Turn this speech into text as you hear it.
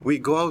We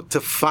go out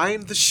to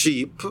find the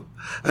sheep,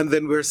 and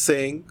then we're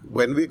saying,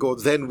 when we go,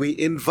 then we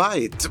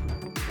invite.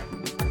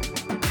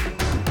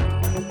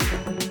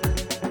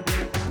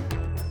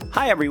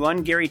 Hi,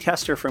 everyone. Gary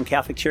Tester from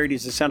Catholic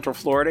Charities of Central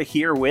Florida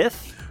here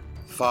with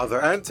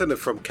Father Anthony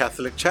from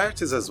Catholic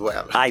Charities as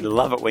well. I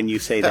love it when you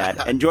say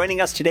that. And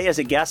joining us today as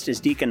a guest is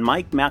Deacon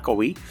Mike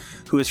McElwee,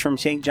 who is from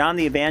St. John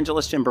the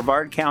Evangelist in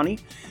Brevard County.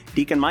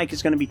 Deacon Mike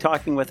is going to be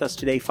talking with us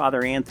today,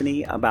 Father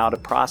Anthony, about a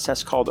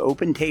process called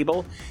Open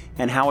Table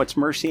and how it's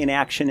mercy in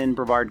action in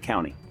Brevard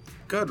County.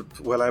 Good.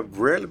 Well, I'm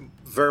really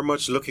very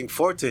much looking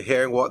forward to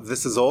hearing what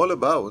this is all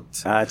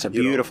about. It's a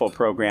beautiful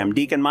program.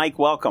 Deacon Mike,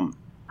 welcome.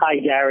 Hi,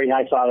 Gary.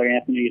 Hi, Father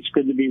Anthony. It's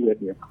good to be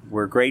with you.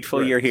 We're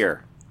grateful you're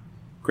here.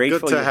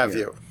 Good to have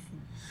you.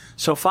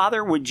 So,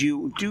 Father, would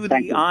you do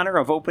the honor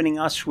of opening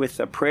us with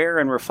a prayer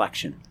and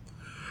reflection?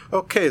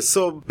 Okay,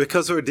 so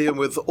because we're dealing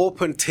with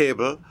Open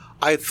Table,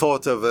 I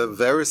thought of a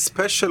very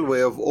special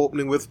way of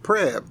opening with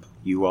prayer.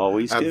 You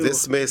always do. And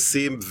this may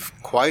seem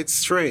quite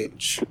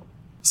strange.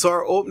 So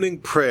our opening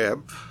prayer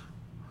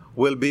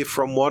will be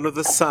from one of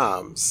the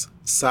Psalms,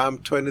 Psalm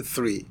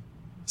 23.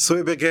 So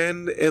we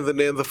begin in the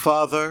name of the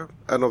Father,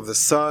 and of the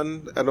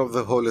Son, and of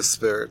the Holy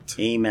Spirit.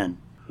 Amen.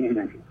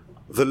 Amen.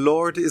 The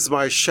Lord is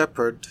my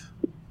shepherd,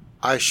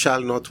 I shall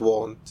not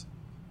want.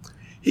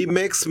 He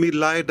makes me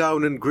lie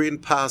down in green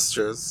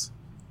pastures.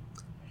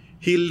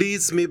 He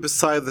leads me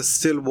beside the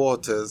still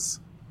waters.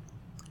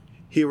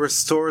 He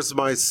restores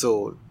my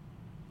soul.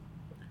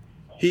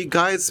 He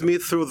guides me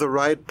through the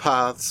right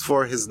paths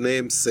for his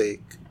name's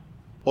sake.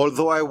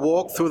 Although I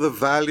walk through the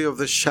valley of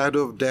the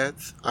shadow of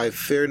death, I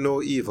fear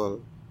no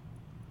evil.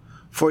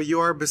 For you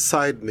are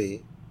beside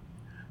me.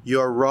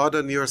 Your rod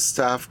and your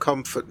staff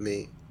comfort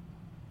me.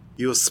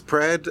 You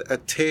spread a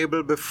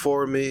table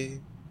before me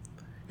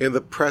in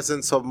the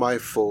presence of my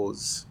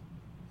foes.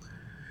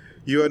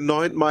 You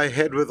anoint my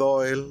head with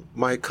oil,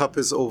 my cup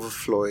is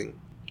overflowing.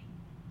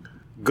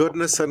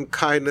 Goodness and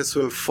kindness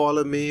will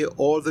follow me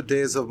all the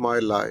days of my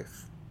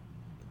life.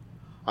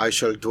 I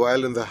shall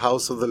dwell in the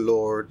house of the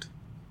Lord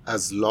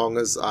as long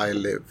as I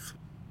live.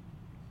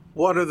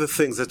 One of the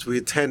things that we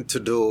tend to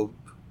do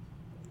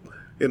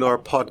in our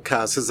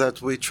podcast is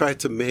that we try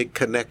to make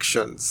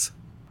connections.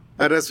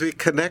 And as we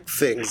connect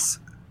things,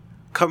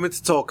 coming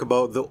to talk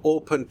about the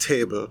open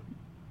table,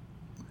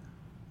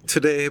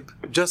 today,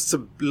 just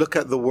to look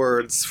at the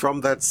words from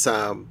that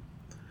psalm,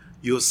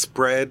 you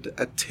spread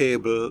a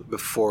table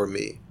before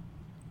me.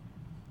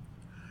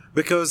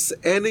 Because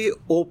any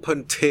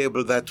open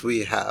table that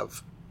we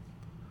have,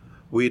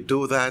 we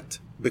do that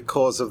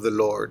because of the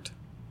Lord.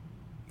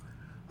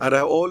 And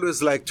I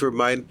always like to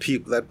remind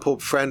people that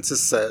Pope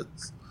Francis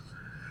says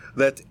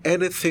that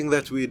anything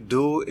that we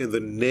do in the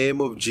name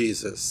of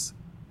Jesus,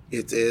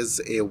 it is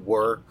a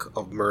work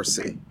of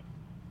mercy.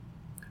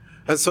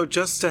 And so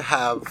just to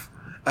have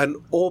an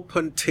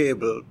open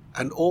table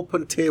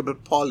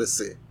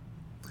policy,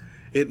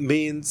 it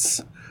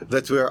means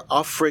that we are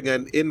offering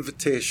an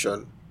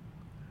invitation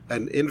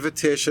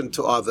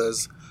to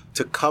others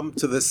to come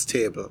to this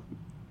table.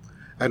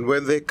 And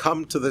when they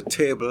come to the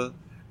table,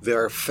 they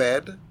are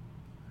fed.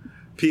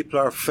 People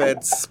are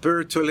fed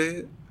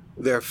spiritually.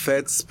 They're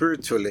fed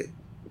spiritually.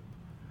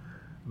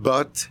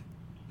 But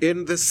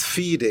in this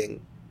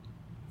feeding,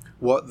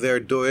 what they're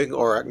doing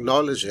or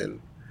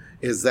acknowledging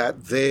is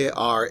that they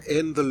are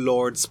in the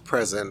Lord's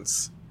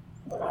presence.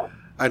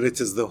 And it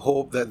is the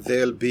hope that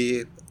they'll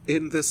be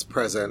in this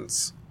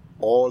presence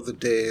all the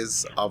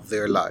days of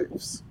their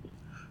lives.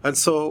 And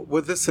so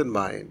with this in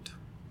mind,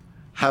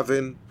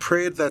 having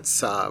prayed that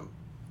psalm,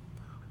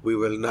 we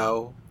will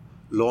now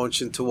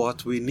launch into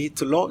what we need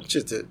to launch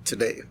into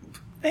today.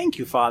 Thank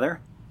you,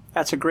 Father.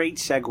 That's a great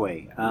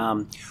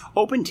segue.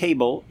 Open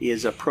Table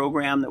is a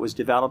program that was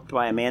developed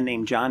by a man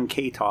named John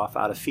Katoff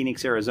out of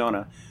Phoenix,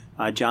 Arizona.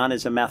 John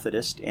is a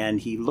Methodist,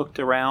 and he looked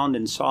around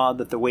and saw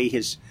that the way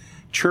his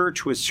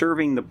church was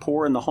serving the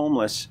poor and the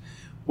homeless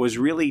was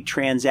really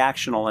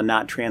transactional and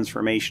not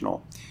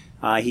transformational.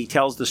 He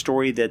tells the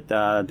story that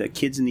the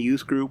kids in the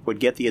youth group would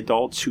get the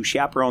adults who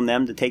chaperone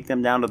them to take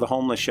them down to the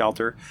homeless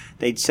shelter.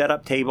 They'd set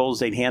up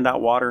tables. They'd hand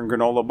out water and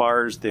granola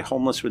bars. The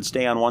homeless would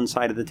stay on one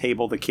side of the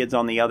table, the kids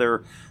on the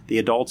other, the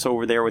adults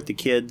over there with the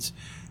kids.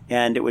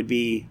 And it would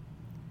be,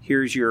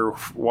 here's your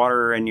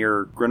water and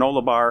your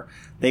granola bar.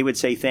 They would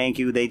say thank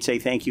you. They'd say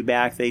thank you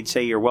back. They'd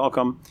say you're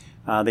welcome.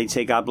 They'd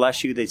say God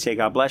bless you. They'd say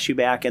God bless you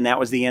back. And that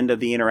was the end of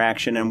the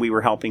interaction, and we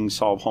were helping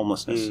solve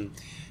homelessness.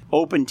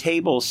 Open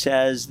Table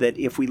says that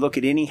if we look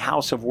at any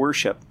house of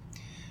worship,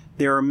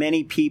 there are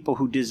many people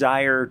who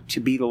desire to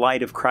be the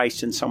light of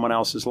Christ in someone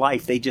else's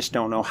life. They just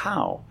don't know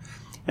how.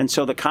 And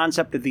so the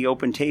concept of the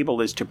Open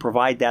Table is to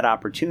provide that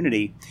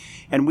opportunity.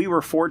 And we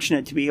were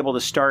fortunate to be able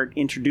to start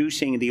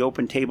introducing the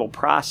Open Table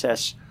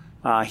process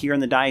here in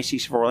the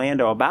Diocese of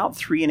Orlando about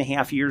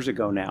 3.5 years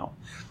ago now.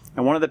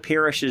 And one of the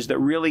parishes that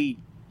really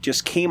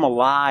just came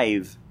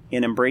alive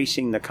in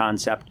embracing the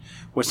concept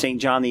was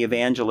St. John the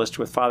Evangelist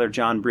with Father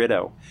John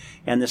Brito.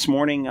 And this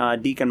morning,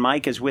 Deacon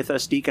Mike is with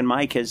us. Deacon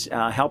Mike has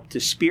helped to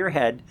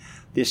spearhead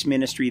this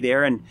ministry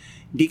there. And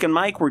Deacon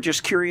Mike, we're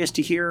just curious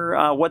to hear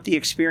what the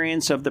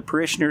experience of the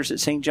parishioners at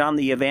St. John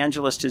the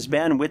Evangelist has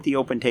been with the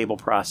Open Table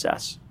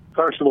process.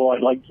 First of all,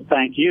 I'd like to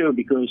thank you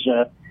because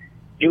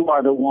you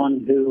are the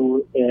one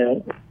who,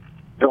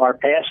 our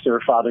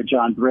pastor, Father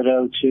John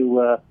Brito,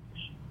 to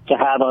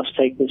have us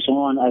take this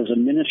on as a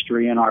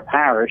ministry in our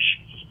parish.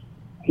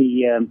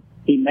 He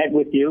met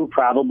with you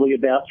probably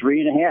about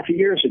 3.5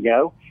 years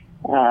ago,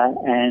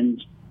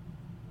 and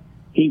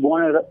he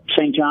wanted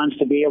St. John's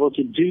to be able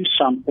to do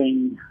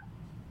something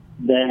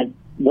that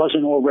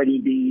wasn't already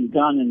being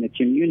done in the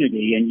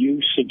community, and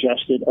you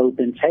suggested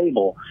Open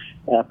Table,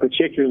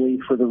 particularly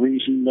for the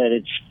reason that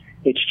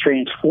it's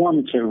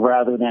transformative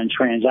rather than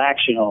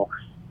transactional.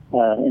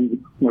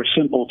 In more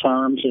simple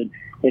terms,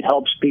 it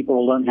helps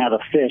people learn how to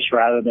fish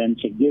rather than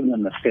to give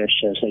them the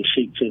fish as they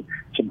seek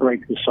to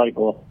break the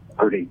cycle of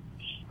poverty.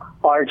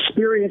 Our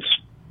experience,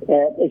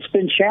 it's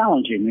been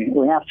challenging.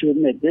 We have to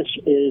admit this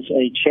is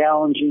a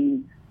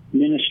challenging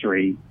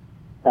ministry,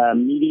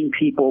 meeting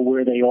people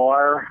where they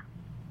are,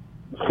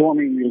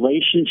 forming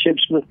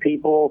relationships with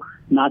people,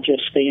 not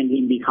just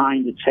standing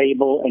behind the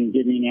table and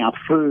giving out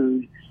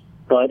food,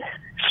 but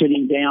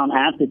sitting down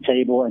at the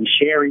table and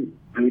sharing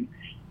food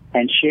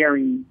and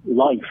sharing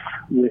life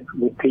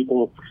with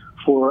people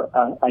for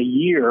a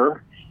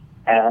year.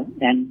 And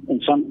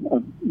in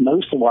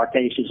most of our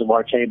cases of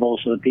our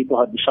tables, the people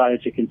have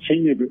decided to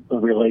continue the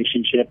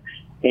relationship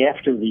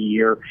after the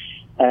year.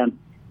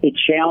 It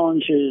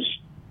challenges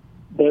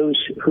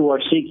those who are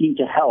seeking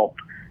to help,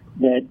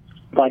 that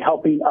by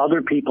helping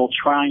other people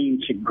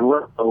trying to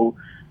grow,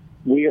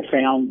 we have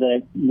found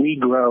that we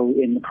grow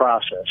in the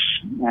process,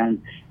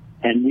 and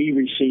we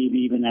receive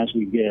even as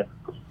we give.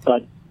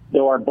 But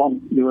there are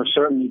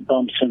certainly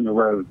bumps in the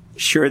road.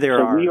 Sure, there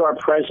are. We are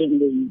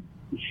presently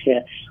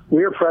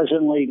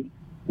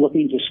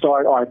looking to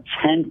start our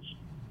 10th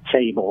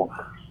table,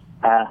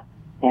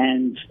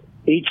 and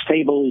each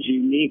table is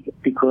unique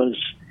because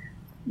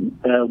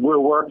we're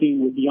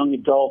working with young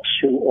adults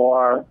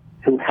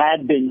who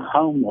had been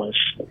homeless,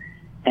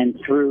 and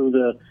through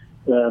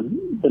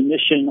the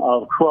mission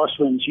of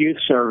Crosswinds Youth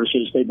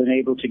Services, they've been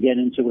able to get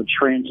into a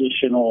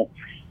transitional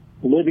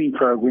living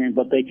program,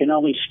 but they can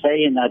only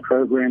stay in that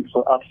program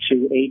for up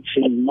to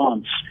 18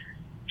 months.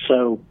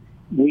 So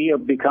we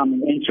have become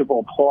an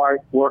integral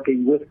part,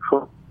 working with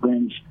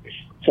Crosswinds,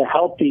 to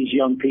help these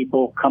young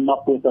people come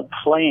up with a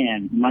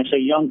plan. When I say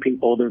young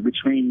people, they're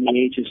between the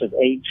ages of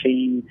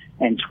 18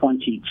 and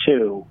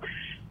 22,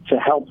 to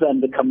help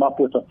them to come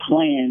up with a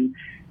plan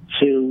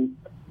to,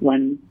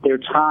 when their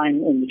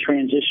time in the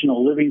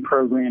transitional living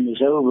program is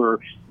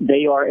over,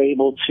 they are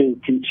able to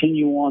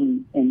continue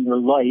on in their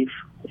life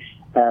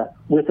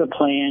with a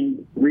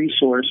plan,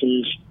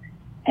 resources,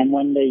 and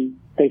when they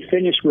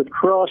finish with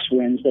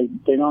Crosswinds,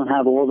 they don't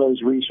have all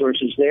those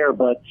resources there,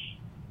 but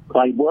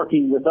by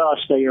working with us,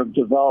 they have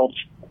developed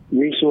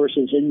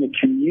resources in the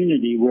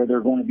community where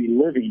they're going to be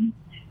living,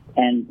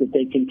 and that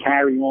they can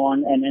carry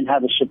on and then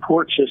have a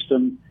support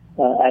system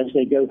as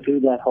they go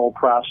through that whole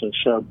process.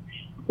 So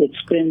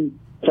it's been,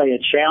 say, a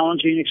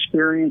challenging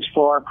experience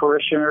for our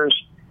parishioners,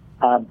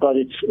 but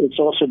it's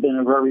also been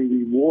a very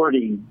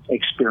rewarding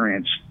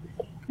experience.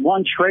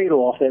 One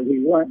trade-off that we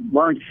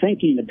weren't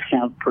thinking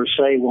about per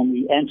se when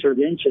we entered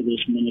into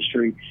this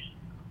ministry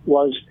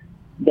was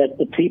that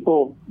the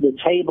tables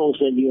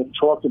that you have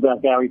talked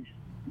about, Gary,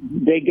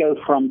 they go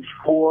from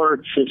 4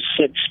 to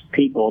 6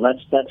 people.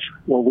 That's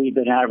what we've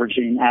been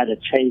averaging at a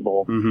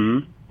table.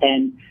 Mm-hmm.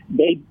 And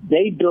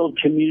they build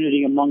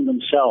community among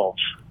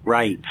themselves.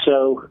 Right.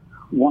 So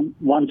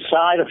one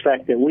side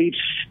effect that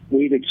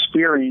we've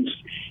experienced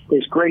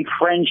is great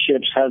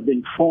friendships have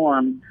been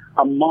formed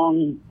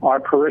among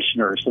our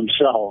parishioners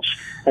themselves,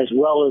 as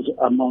well as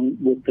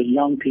with the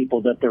young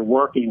people that they're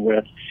working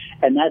with.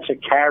 And that's a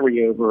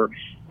carryover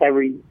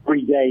every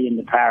day in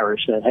the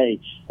parish, that, hey,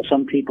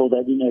 some people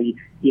that,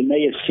 you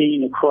may have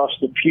seen across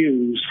the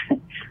pews,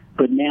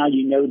 but now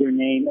you know their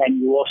name and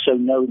you also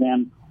know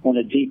them on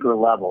a deeper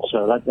level.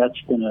 So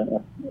that's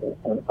been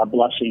a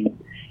blessing.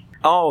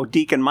 Oh,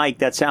 Deacon Mike,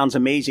 that sounds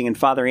amazing. And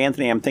Father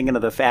Anthony, I'm thinking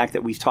of the fact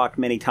that we've talked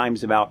many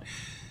times about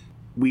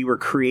we were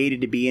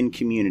created to be in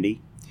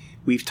community.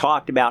 We've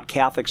talked about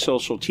Catholic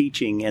social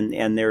teaching,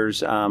 and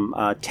there's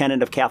a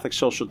tenet of Catholic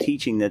social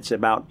teaching that's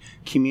about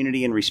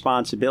community and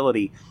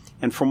responsibility.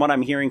 And from what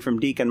I'm hearing from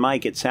Deacon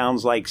Mike, it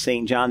sounds like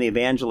St. John the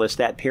Evangelist,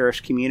 that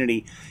parish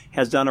community,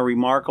 has done a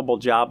remarkable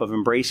job of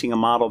embracing a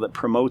model that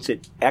promotes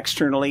it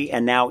externally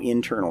and now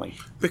internally.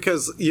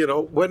 Because,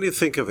 when you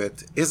think of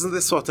it, isn't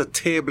this what a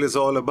table is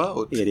all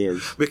about? It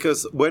is.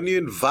 Because when you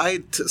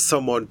invite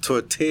someone to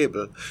a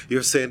table,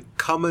 you're saying,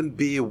 come and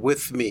be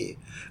with me.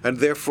 And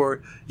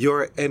therefore,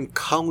 you're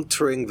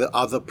encountering the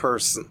other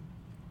person.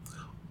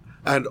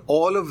 And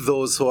all of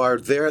those who are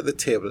there at the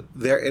table,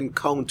 they're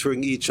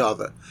encountering each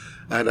other.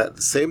 And at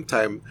the same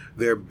time,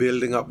 they're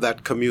building up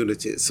that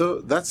community. So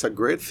that's a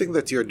great thing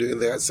that you're doing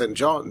there at St.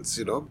 John's,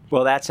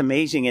 Well, that's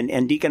amazing.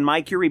 And Deacon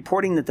Mike, you're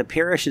reporting that the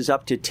parish is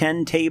up to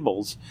 10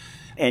 tables.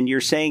 And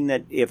you're saying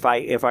that, if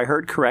I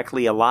heard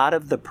correctly, a lot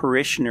of the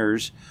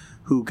parishioners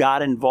who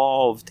got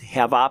involved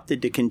have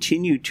opted to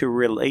continue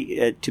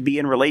to be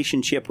in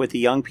relationship with the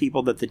young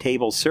people that the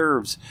table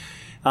serves.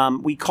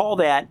 We call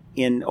that,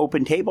 in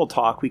Open Table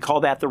Talk, we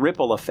call that the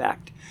ripple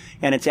effect.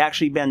 And it's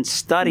actually been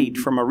studied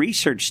from a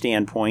research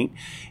standpoint.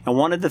 And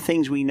one of the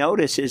things we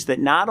notice is that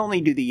not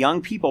only do the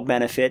young people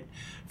benefit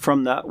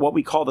from what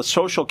we call the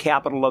social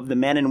capital of the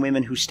men and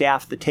women who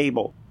staff the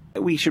table.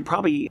 We should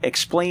probably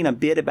explain a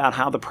bit about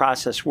how the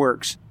process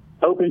works.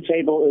 Open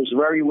Table is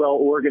very well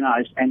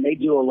organized, and they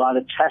do a lot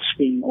of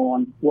testing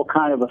on what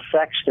kind of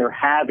effects they're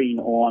having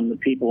on the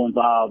people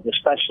involved,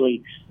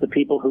 especially the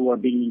people who are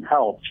being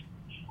helped.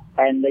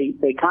 And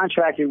they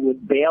contracted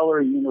with Baylor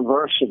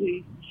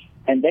University,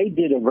 and they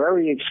did a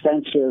very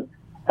extensive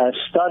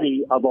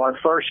study of our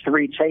first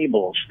 3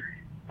 tables.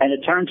 And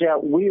it turns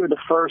out we are the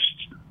first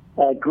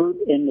group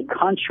in the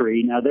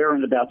country. Now, they're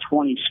in about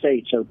 20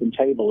 states, Open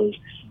Table is,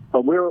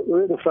 but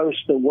we're the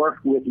first to work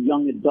with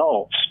young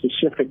adults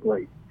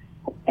specifically.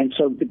 And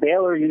so the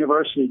Baylor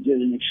University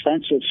did an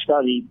extensive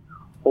study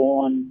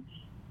on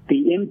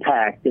the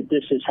impact that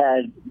this has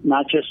had,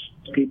 not just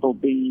people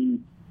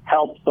being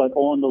helped, but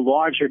on the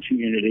larger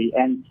community.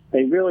 And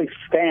they really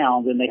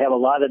found, and they have a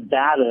lot of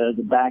data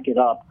to back it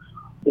up,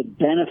 the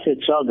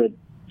benefits of it,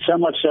 so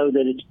much so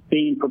that it's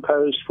being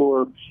proposed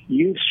for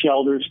youth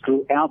shelters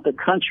throughout the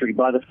country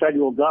by the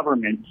federal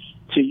government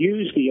to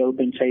use the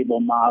Open Table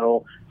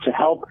model to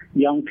help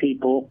young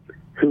people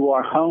who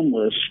are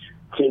homeless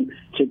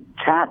to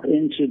tap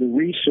into the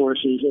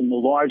resources in the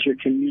larger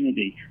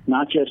community,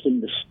 not just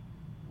in the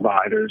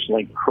providers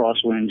like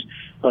Crosswinds,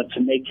 but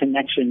to make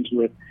connections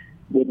with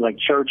like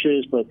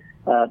churches, but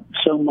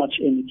so much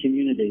in the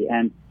community.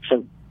 And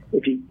so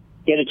if you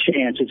get a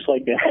chance, it's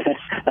like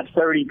a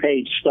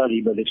 30-page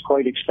study, but it's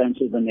quite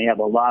extensive, and they have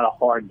a lot of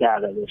hard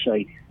data to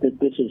say that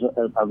this is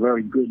a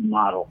very good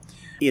model.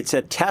 It's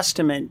a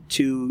testament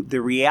to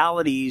the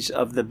realities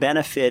of the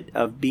benefit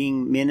of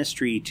being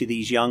ministry to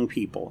these young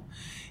people.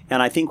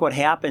 And I think what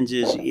happens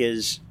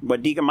is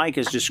what Deacon Mike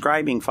is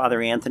describing,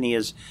 Father Anthony,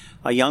 is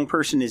a young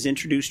person is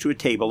introduced to a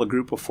table, a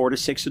group of 4 to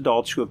 6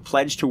 adults who have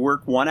pledged to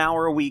work 1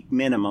 hour a week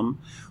minimum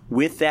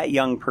with that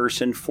young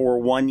person for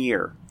 1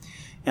 year.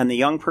 And the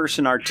young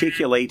person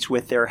articulates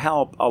with their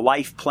help a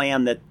life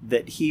plan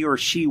that he or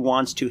she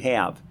wants to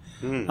have.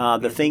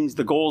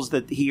 The goals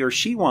that he or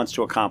she wants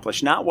to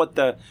accomplish, not what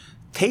the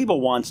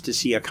table wants to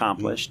see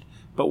accomplished,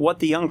 but what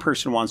the young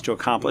person wants to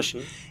accomplish.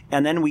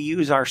 And then we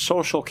use our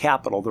social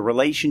capital, the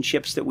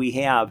relationships that we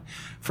have.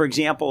 For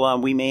example,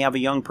 we may have a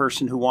young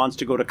person who wants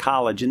to go to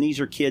college, and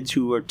these are kids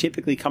who are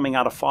typically coming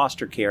out of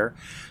foster care.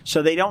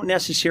 So they don't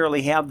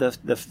necessarily have the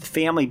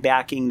family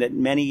backing that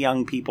many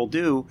young people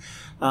do,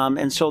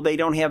 and so they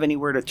don't have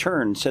anywhere to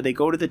turn. So they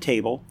go to the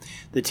table.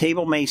 The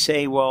table may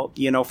say, well,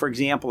 for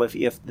example,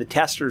 if the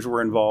testers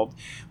were involved,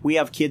 we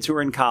have kids who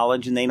are in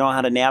college, and they know how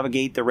to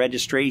navigate the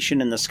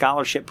registration and the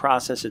scholarship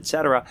process,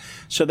 etc.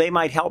 So they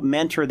might help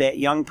mentor that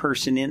young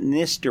person in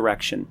this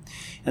direction.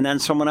 And then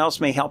someone else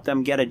may help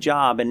them get a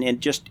job, and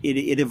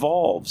it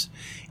evolves.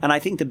 And I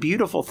think the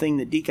beautiful thing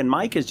that Deacon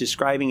Mike is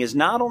describing is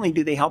not only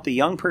do they help the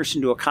young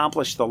person to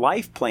accomplish the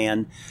life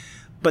plan,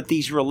 but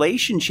these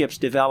relationships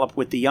develop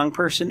with the young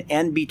person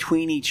and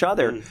between each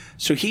other.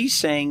 So he's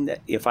saying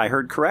that, if I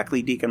heard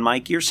correctly, Deacon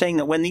Mike, you're saying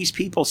that when these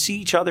people see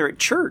each other at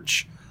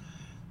church,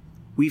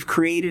 we've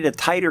created a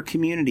tighter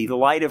community. The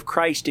light of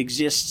Christ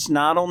exists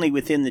not only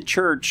within the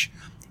church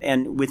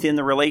and within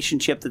the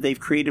relationship that they've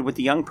created with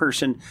the young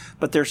person,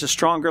 but there's a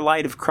stronger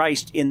light of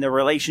Christ in the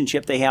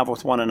relationship they have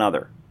with one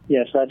another.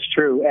 Yes, that's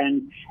true.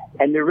 And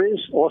there is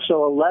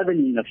also a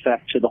leavening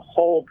effect to the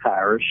whole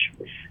parish.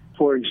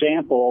 For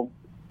example,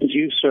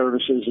 youth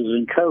services is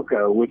in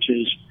Cocoa, which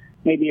is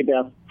maybe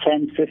about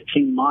 10,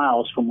 15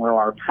 miles from where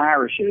our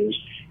parish is,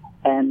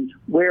 and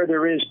where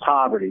there is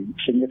poverty,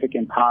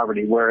 significant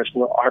poverty, whereas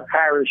where our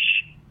parish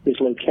is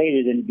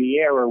located in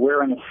Vieira,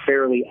 we're in a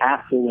fairly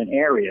affluent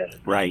area.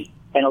 Right.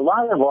 And a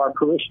lot of our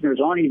parishioners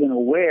aren't even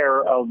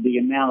aware of the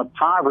amount of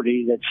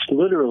poverty that's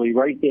literally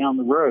right down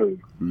the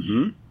road.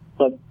 Mm-hmm.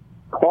 But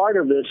part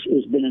of this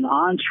has been an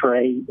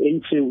entree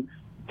into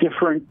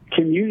different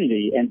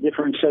community and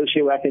different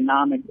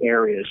socioeconomic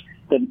areas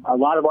that a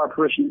lot of our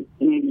parishioners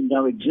didn't even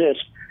know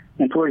exist.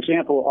 And for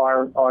example,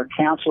 our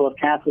Council of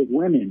Catholic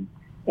Women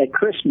at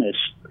Christmas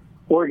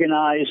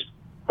organized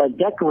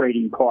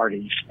decorating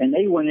parties, and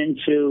they went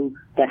into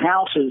the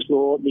houses where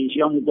all these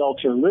young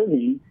adults are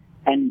living,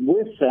 and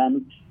with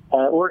them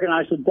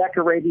organized a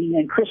decorating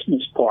and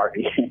Christmas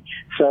party.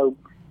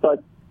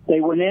 But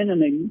they went in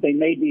and they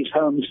made these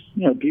homes,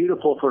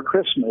 beautiful for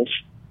Christmas.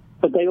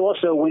 But they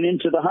also went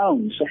into the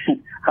homes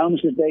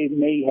that they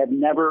may have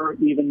never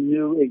even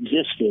knew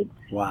existed.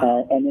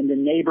 Wow. And in the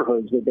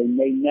neighborhoods that they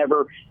may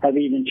never have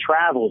even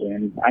traveled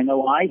in. I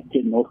know I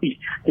didn't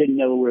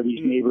know where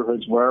these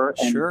neighborhoods were,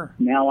 and sure.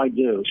 Now I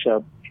do.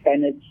 So,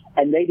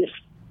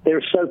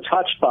 they're so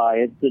touched by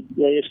it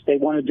that they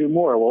want to do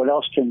more. Well, what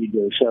else can we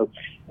do? So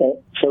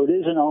it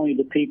isn't only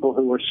the people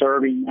who are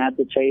serving at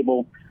the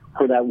table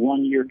for that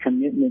 1 year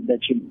commitment that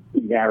you,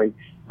 Gary,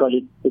 but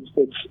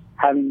it's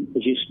having,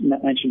 as you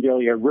mentioned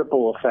earlier, a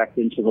ripple effect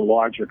into the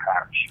larger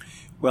parish.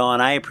 Well,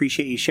 and I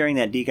appreciate you sharing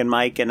that, Deacon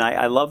Mike, and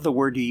I love the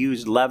word you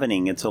used,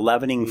 leavening. It's a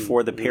leavening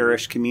for the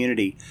parish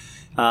community.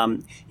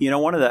 I'm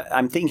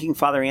thinking,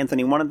 Father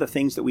Anthony, one of the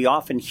things that we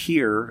often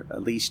hear,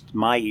 at least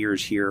my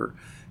ears hear,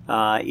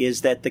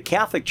 is that the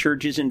Catholic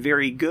Church isn't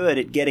very good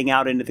at getting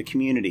out into the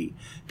community.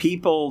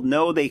 People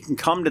know they can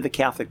come to the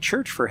Catholic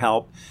Church for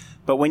help,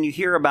 but when you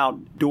hear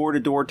about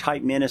door-to-door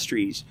type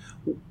ministries,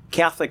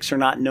 Catholics are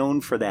not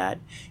known for that.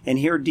 And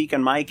here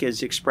Deacon Mike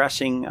is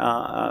expressing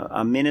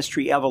a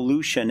ministry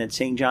evolution at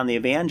St. John the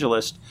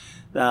Evangelist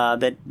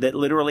that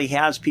literally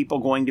has people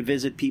going to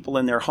visit people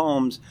in their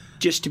homes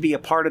just to be a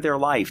part of their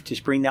life,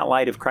 to bring that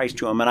light of Christ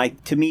to them.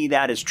 And to me,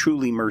 that is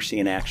truly mercy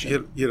in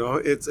action.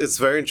 It's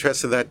very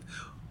interesting that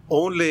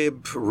only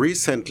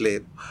recently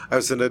I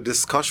was in a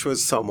discussion with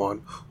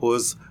someone who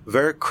was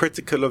very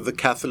critical of the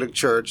Catholic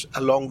Church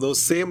along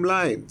those same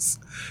lines,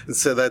 and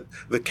said that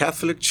the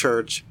Catholic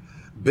Church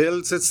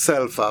builds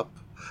itself up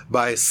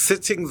by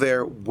sitting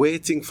there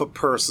waiting for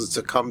persons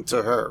to come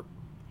to her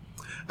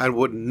and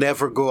would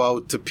never go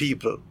out to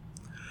people.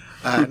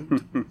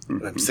 And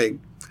I'm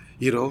saying,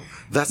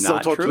 that's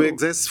not what we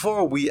exist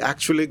for. We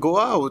actually go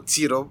out,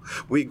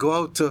 we go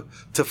out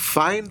to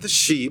find the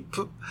sheep.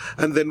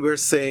 And then we're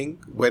saying,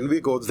 when we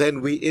go,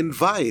 then we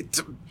invite,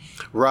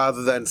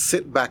 rather than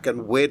sit back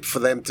and wait for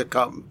them to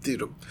come,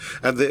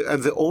 And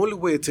the only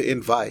way to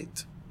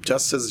invite,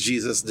 just as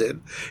Jesus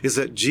did, is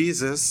that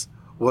Jesus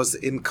was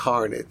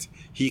incarnate.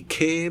 He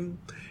came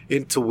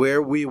into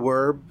where we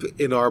were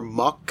in our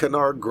muck and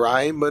our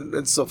grime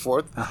and so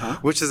forth,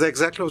 which is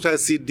exactly what I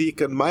see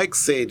Deacon Mike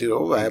saying,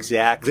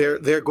 Exactly.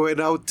 They're going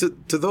out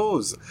to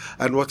those.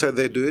 And what are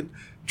they doing?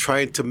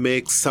 Trying to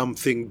make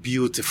something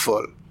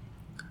beautiful,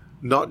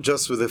 not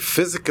just with the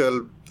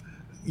physical,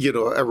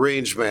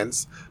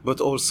 arrangements, but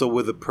also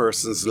with the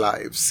person's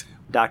lives.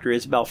 Dr.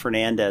 Isabel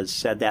Fernandez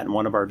said that in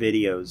one of our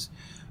videos.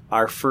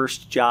 Our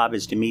first job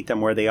is to meet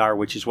them where they are,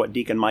 which is what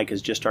Deacon Mike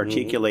has just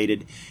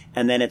articulated.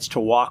 And then it's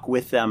to walk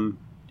with them,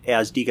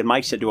 as Deacon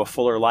Mike said, to a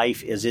fuller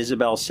life, as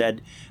Isabel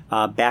said,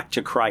 back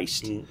to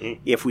Christ.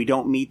 If we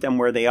don't meet them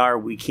where they are,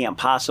 we can't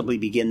possibly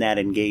begin that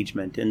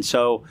engagement. And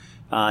so,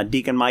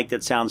 Deacon Mike,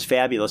 that sounds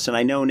fabulous. And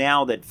I know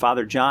now that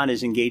Father John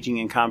is engaging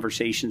in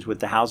conversations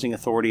with the Housing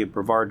Authority of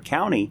Brevard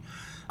County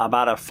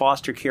about a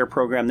foster care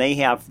program. They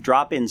have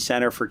drop-in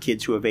center for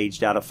kids who have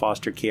aged out of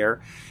foster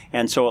care.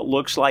 And so it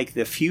looks like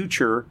the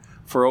future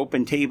for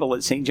Open Table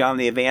at St. John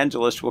the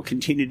Evangelist will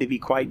continue to be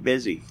quite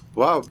busy.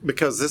 Wow,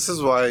 because this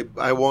is why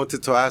I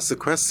wanted to ask the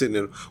question.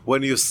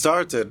 When you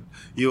started,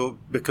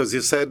 because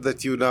you said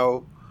that you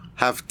now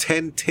have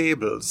 10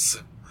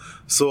 tables.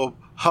 So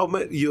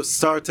you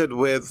started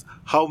with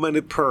how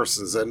many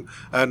persons and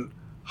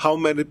how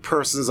many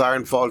persons are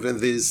involved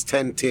in these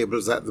 10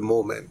 tables at the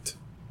moment?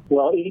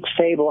 Well, each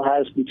table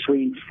has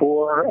between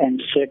 4 and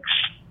 6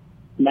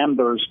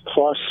 members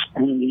plus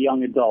the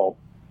young adult.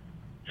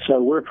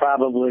 So we're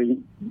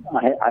probably,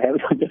 I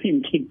don't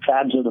even keep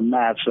tabs of the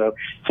math, so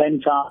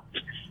 10 times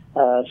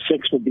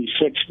 6 would be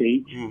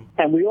 60.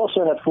 And we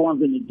also have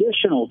formed an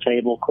additional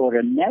table called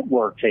a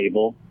network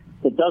table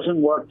that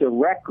doesn't work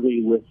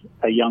directly with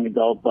a young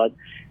adult, but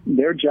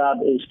their job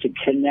is to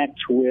connect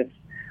with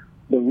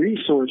the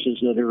resources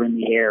that are in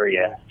the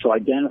area, to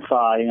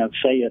identify,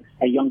 say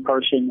a young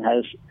person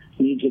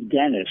needs a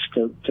dentist,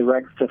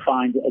 to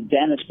find a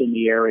dentist in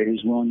the area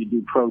who's willing to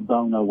do pro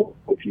bono,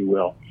 if you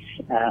will.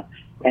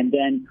 And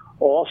then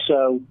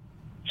also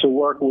to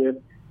work with,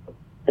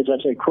 as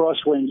I say,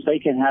 Crosswinds, they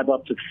can have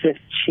up to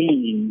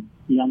 15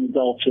 young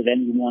adults at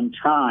any one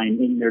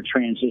time in their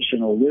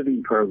transitional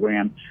living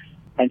program.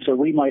 And so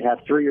we might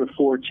have 3 or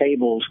 4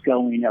 tables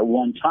going at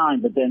one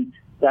time, but then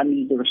that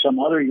means there are some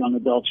other young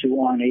adults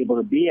who aren't able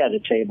to be at a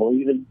table,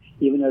 even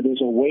though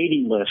there's a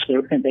waiting list.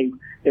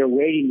 They're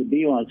waiting to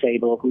be on a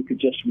table if we could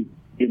just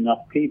get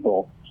enough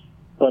people.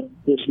 But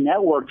this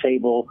network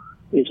table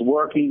is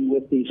working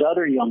with these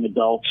other young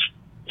adults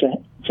to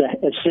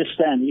assist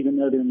them, even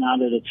though they're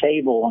not at a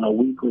table on a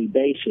weekly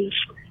basis.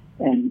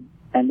 And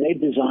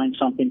they've designed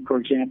something, for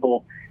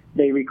example,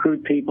 they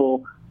recruit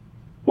people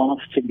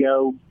once to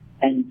go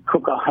and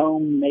cook a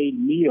homemade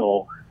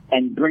meal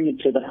and bring it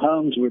to the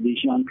homes where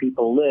these young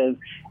people live,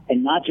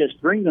 and not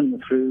just bring them the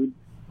food,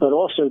 but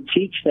also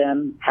teach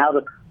them how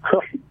to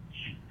cook.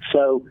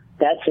 So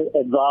that's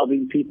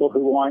involving people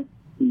who aren't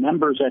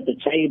members at the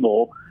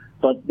table,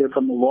 but they're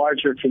from the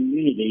larger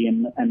community,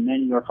 and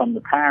many are from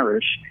the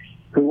parish,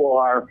 who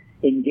are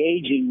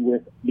engaging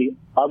with the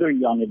other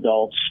young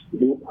adults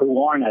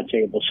who aren't at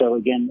table. So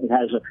again, it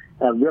has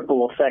a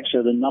ripple effect,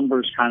 so the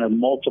numbers kind of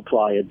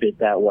multiply a bit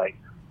that way.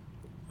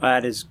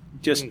 That is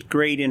just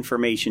great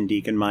information,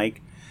 Deacon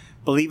Mike.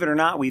 Believe it or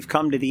not, we've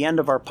come to the end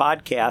of our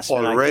podcast.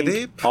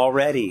 Already?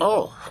 Already.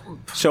 Oh.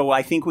 So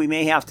I think we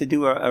may have to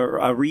do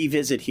a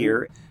revisit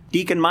here.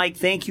 Deacon Mike,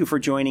 thank you for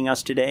joining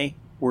us today.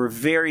 We're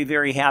very,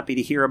 very happy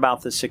to hear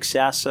about the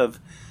success of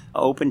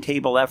open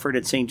table effort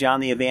at St. John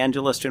the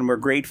Evangelist, and we're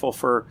grateful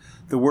for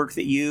the work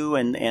that you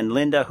and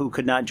Linda, who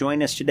could not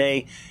join us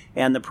today,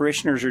 and the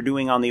parishioners are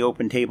doing on the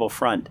open table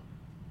front.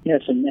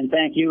 Yes, and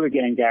thank you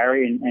again,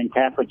 Gary, and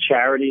Catholic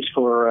Charities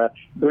for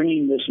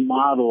bringing this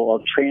model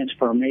of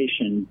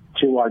transformation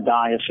to our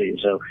diocese.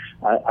 So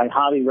I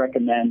highly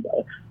recommend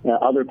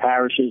other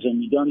parishes,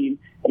 and you don't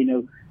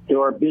even,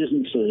 there are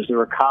businesses, there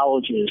are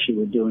colleges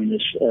who are doing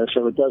this,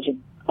 so it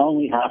doesn't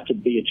only have to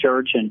be a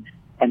church,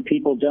 and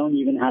people don't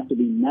even have to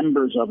be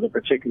members of the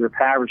particular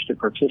parish to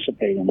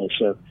participate in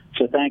this.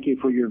 So thank you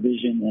for your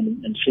vision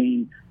and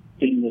seeing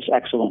this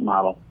excellent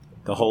model.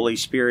 The Holy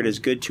Spirit is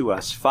good to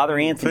us. Father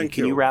Anthony,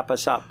 can you wrap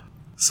us up?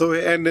 So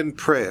we end in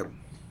prayer.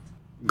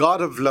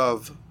 God of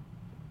love,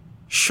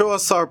 show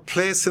us our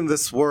place in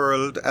this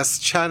world as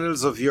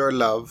channels of your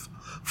love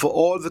for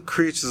all the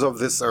creatures of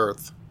this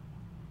earth,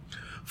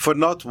 for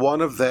not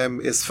one of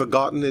them is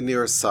forgotten in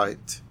your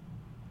sight.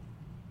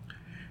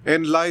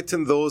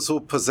 Enlighten those who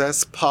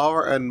possess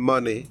power and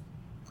money,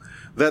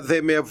 that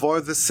they may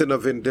avoid the sin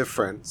of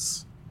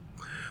indifference,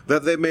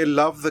 that they may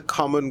love the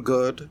common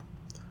good,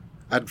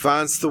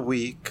 advance the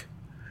weak,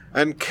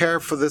 and care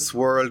for this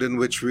world in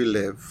which we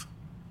live.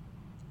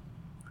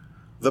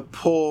 The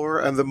poor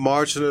and the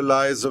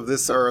marginalized of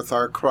this earth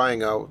are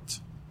crying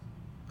out.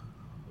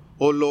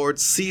 O Lord,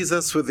 seize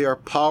us with your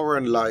power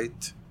and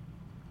light.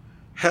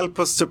 Help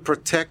us to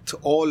protect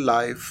all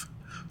life,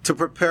 to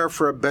prepare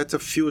for a better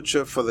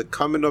future for the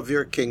coming of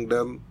your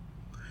kingdom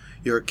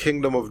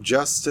of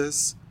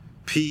justice,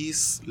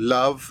 peace,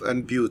 love,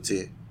 and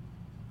beauty.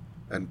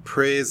 And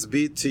praise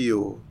be to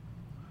you,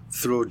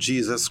 through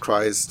Jesus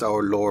Christ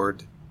our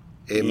Lord.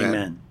 Amen.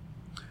 Amen.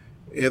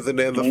 In the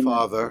name of the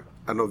Father,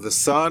 and of the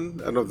Son,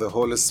 and of the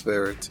Holy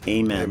Spirit.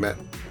 Amen. Amen.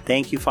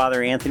 Thank you,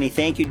 Father Anthony.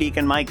 Thank you,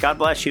 Deacon Mike. God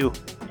bless you.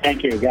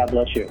 Thank you. God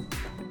bless you.